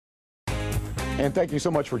And thank you so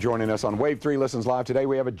much for joining us on Wave 3 Listens Live. Today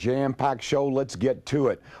we have a jam-packed show. Let's get to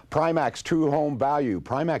it. Primax True Home Value.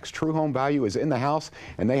 Primax True Home Value is in the house,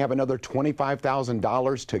 and they have another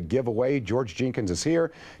 $25,000 to give away. George Jenkins is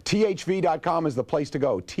here. THV.com is the place to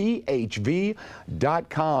go. THV.com.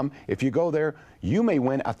 If you go there, you may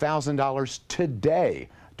win $1,000 today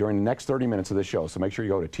during the next 30 minutes of the show, so make sure you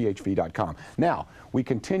go to THV.com. Now, we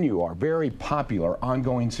continue our very popular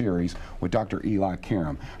ongoing series with Dr. Eli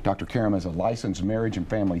Karam. Dr. Karam is a licensed marriage and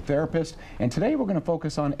family therapist, and today we're going to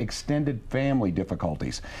focus on extended family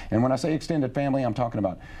difficulties. And when I say extended family, I'm talking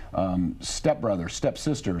about stepbrothers,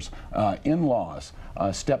 stepsisters, in-laws,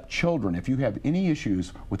 stepchildren. If you have any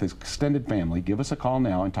issues with extended family, give us a call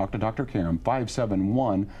now and talk to Dr. Karam,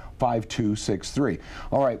 571-5263.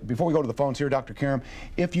 All right, before we go to the phones here, Dr. Karam,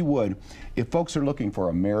 if you would, if folks are looking for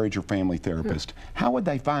a marriage or family therapist, how would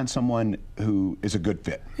they find someone who is a good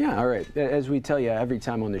fit? Yeah, all right. As we tell you every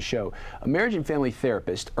time on the show, a marriage and family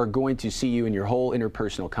therapist are going to see you in your whole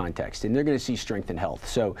interpersonal context, and they're going to see strength and health.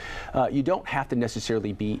 So you don't have to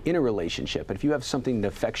necessarily be in a relationship, but if you have something that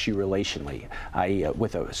affects you relationally, i.e.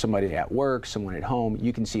 with somebody at work, someone at home,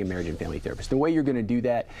 you can see a marriage and family therapist. The way you're going to do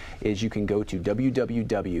that is you can go to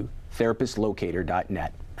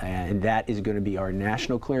www.therapistlocator.net. And that is going to be our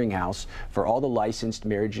national clearinghouse for all the licensed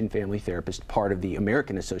marriage and family therapists, part of the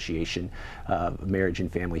American Association of Marriage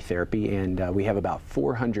and Family Therapy. And we have about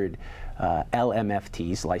 400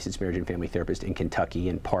 LMFTs, licensed marriage and family therapists, in Kentucky,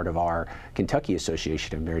 and part of our Kentucky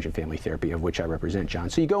Association of Marriage and Family Therapy, of which I represent, John.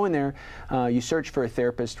 So you go in there, you search for a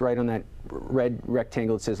therapist, right on that red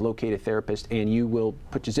rectangle it says locate a therapist, and you will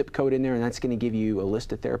put your zip code in there, and that's going to give you a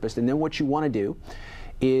list of therapists. And then what you want to do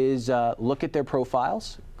is look at their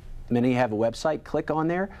profiles. Many have a website. Click on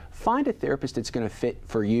there, find a therapist that's going to fit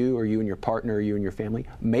for you, or you and your partner, or you and your family.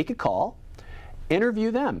 Make a call. Interview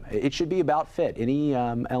them. It should be about fit. Any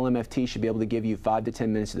LMFT should be able to give you 5 to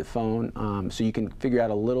 10 minutes of the phone, so you can figure out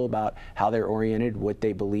a little about how they're oriented, what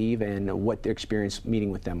they believe, and what their experience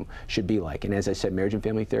meeting with them should be like. And as I said, marriage and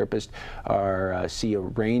family therapists see a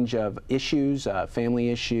range of issues, family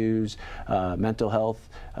issues, mental health,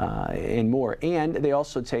 and more. And they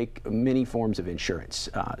also take many forms of insurance,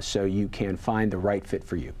 so you can find the right fit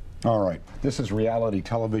for you. All right. This is reality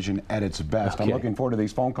television at its best. Okay. I'm looking forward to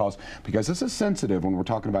these phone calls because this is sensitive when we're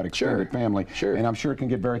talking about extended family, and I'm sure it can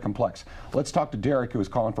get very complex. Let's talk to Derek, who is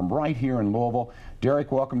calling from right here in Louisville.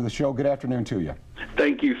 Derek, welcome to the show. Good afternoon to you.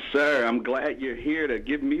 Thank you, sir. I'm glad you're here to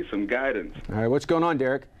give me some guidance. All right. What's going on,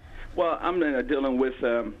 Derek? Well, I'm dealing with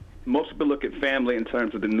most people look at family in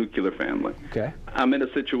terms of the nuclear family. Okay. I'm in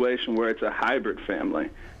a situation where it's a hybrid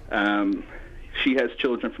family. She has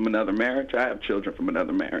children from another marriage. I have children from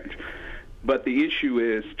another marriage. But the issue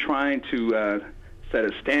is trying to set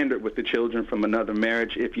a standard with the children from another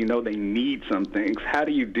marriage if you know they need some things. How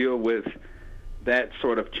do you deal with that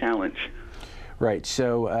sort of challenge? Right.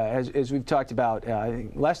 So as we've talked about, I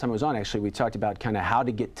think last time I was on, actually, we talked about kind of how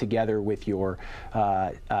to get together with your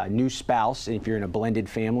new spouse if you're in a blended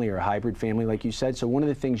family or a hybrid family, like you said. So one of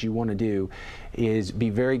the things you want to do is be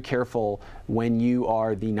very careful when you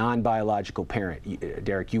are the non-biological parent.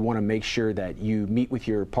 Derek, you want to make sure that you meet with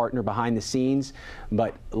your partner behind the scenes,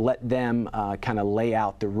 but let them kind of lay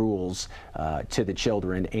out the rules to the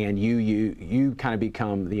children, and you kind of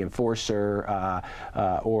become the enforcer,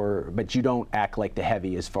 but you don't act like the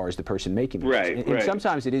heavy as far as the person making the rules. And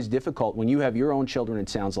sometimes it is difficult when you have your own children, it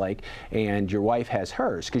sounds like, and your wife has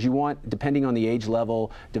hers, because you want, depending on the age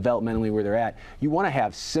level, developmentally where they're at, you want to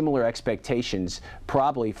have similar expectations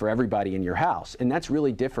probably for everybody in your house. And that's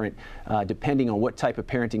really different depending on what type of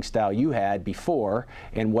parenting style you had before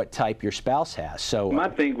and what type your spouse has. So my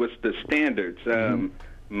thing was the standards.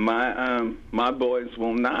 My boys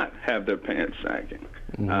will not have their pants sagging.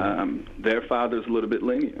 Their father's a little bit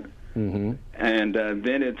lenient. And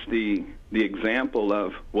then it's the example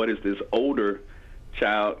of what is this older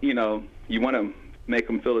child. You know, you want to make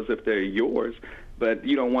them feel as if they're yours, but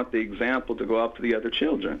you don't want the example to go off to the other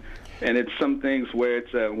children. And it's some things where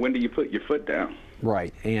it's when do you put your foot down?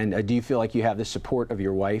 Right. And do you feel like you have the support of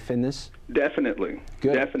your wife in this? Definitely.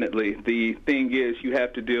 Good. Definitely. The thing is, you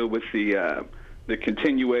have to deal with the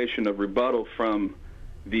continuation of rebuttal from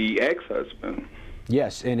the ex-husband.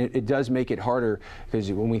 Yes, and it does make it harder, because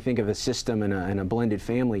when we think of a system and a blended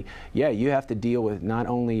family, yeah, you have to deal with not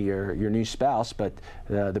only your new spouse, but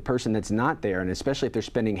the person that's not there, and especially if they're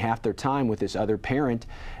spending half their time with this other parent,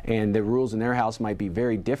 and the rules in their house might be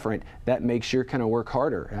very different, that makes your kind of work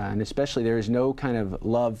harder. And especially there is no kind of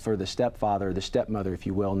love for the stepfather or the stepmother, if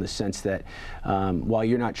you will, in the sense that while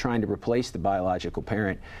you're not trying to replace the biological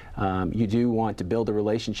parent, you do want to build a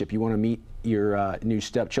relationship. You want to meet your new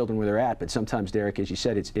stepchildren where they're at, but sometimes, Derek, Derek, as you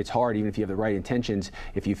said, it's hard, even if you have the right intentions,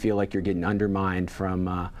 if you feel like you're getting undermined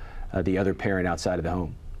from the other parent outside of the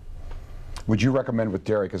home. Would you recommend with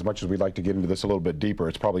Derek, as much as we'd like to get into this a little bit deeper,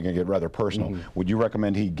 it's probably going to get rather personal, would you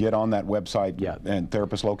recommend he get on that website and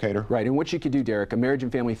therapist locator? Right, and what you could do, Derek, a marriage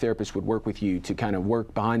and family therapist would work with you to kind of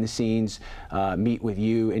work behind the scenes, meet with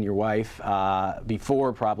you and your wife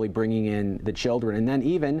before probably bringing in the children. And then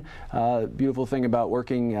even, beautiful thing about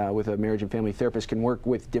working with a marriage and family therapist, can work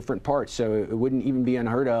with different parts. So it wouldn't even be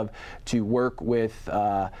unheard of to work with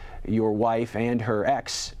your wife and her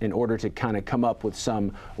ex in order to kind of come up with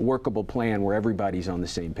some workable plan where everybody's on the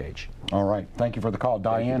same page. All right. Thank you for the call.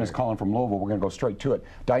 Diane is calling from Louisville. We're going to go straight to it.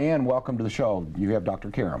 Diane, welcome to the show. You have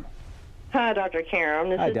Dr. Karam. Hi, Dr. Karam.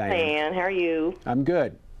 This is Diane. How are you? I'm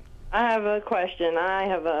good. I have a question. I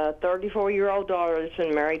have a 34-year-old daughter that's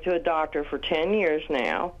been married to a doctor for 10 years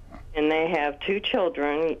now, and they have 2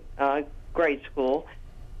 children, grade school.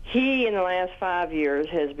 He, in the last 5 years,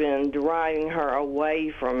 has been driving her away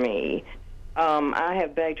from me. I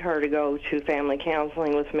have begged her to go to family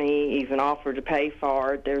counseling with me, even offered to pay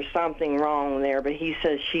for it. There's something wrong there, but he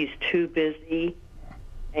says she's too busy,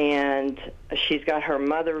 and she's got her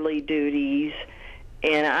motherly duties,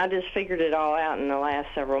 and I just figured it all out in the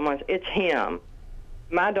last several months. It's him.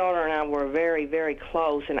 My daughter and I were very, very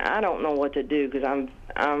close, and I don't know what to do because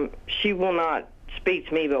she will not speak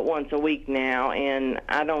to me but once a week now, and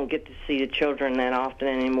I don't get to see the children that often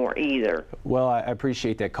anymore either. Well, I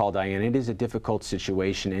appreciate that call, Diane. It is a difficult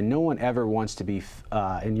situation, and no one ever wants to be,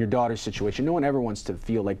 in your daughter's situation, no one ever wants to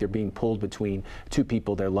feel like they're being pulled between 2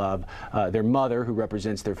 people they love, their mother, who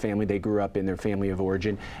represents their family they grew up in, their family of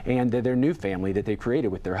origin, and their new family that they created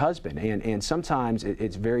with their husband. And sometimes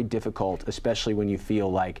it's very difficult, especially when you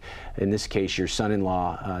feel like, in this case, your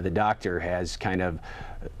son-in-law, the doctor, has kind of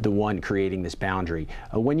the one creating this boundary.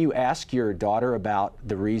 When you ask your daughter about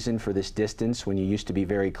the reason for this distance when you used to be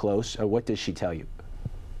very close, what does she tell you?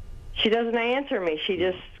 She doesn't answer me. She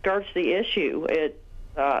just skirts the issue.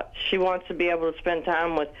 She wants to be able to spend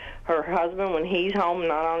time with her husband when he's home,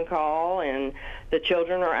 not on call, and the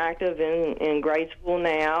children are active in grade school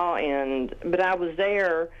now. But I was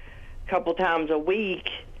there a couple times a week,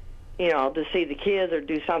 to see the kids or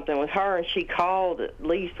do something with her, and she called at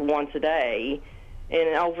least once a day.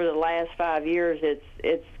 And over the last 5 years,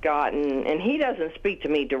 it's gotten, and he doesn't speak to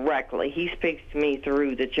me directly. He speaks to me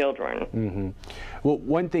through the children. Well,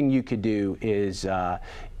 one thing you could do is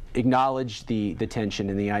acknowledge the tension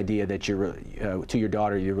and the idea that to your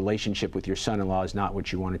daughter, your relationship with your son-in-law is not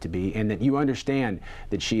what you want it to be, and that you understand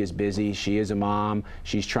that she is busy, she is a mom,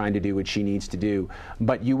 she's trying to do what she needs to do,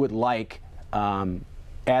 but you would like,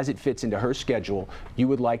 as it fits into her schedule, you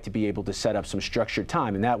would like to be able to set up some structured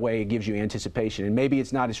time, and that way it gives you anticipation. And maybe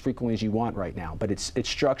it's not as frequently as you want right now, but it's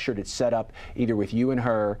structured, it's set up either with you and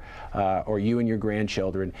her or you and your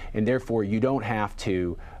grandchildren, and therefore you don't have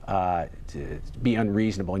to be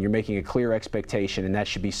unreasonable, and you're making a clear expectation, and that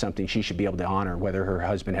should be something she should be able to honor, whether her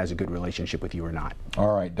husband has a good relationship with you or not.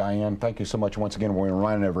 All right, Diane, thank you so much. Once again, we're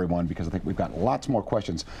reminding everyone, because I think we've got lots more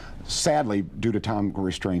questions. Sadly, due to time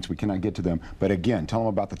restraints, we cannot get to them. But again, tell them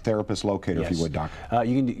about the therapist locator, if you would, Doc.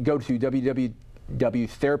 You can go to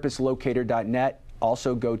www.therapistlocator.net.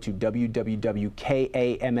 Also go to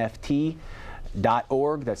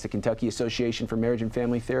www.kamft.org. That's the Kentucky Association for Marriage and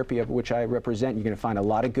Family Therapy, of which I represent. You're going to find a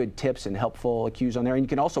lot of good tips and helpful cues on there. And you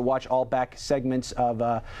can also watch all back segments of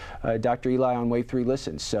Dr. Eli on Wave 3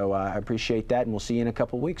 Listens. So I appreciate that, and we'll see you in a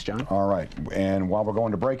couple of weeks, John. All right. And while we're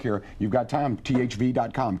going to break here, you've got time,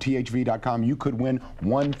 thv.com. thv.com. You could win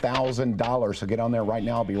 $1,000. So get on there right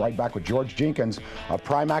now. I'll be right back with George Jenkins of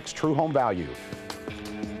Primax True Home Value.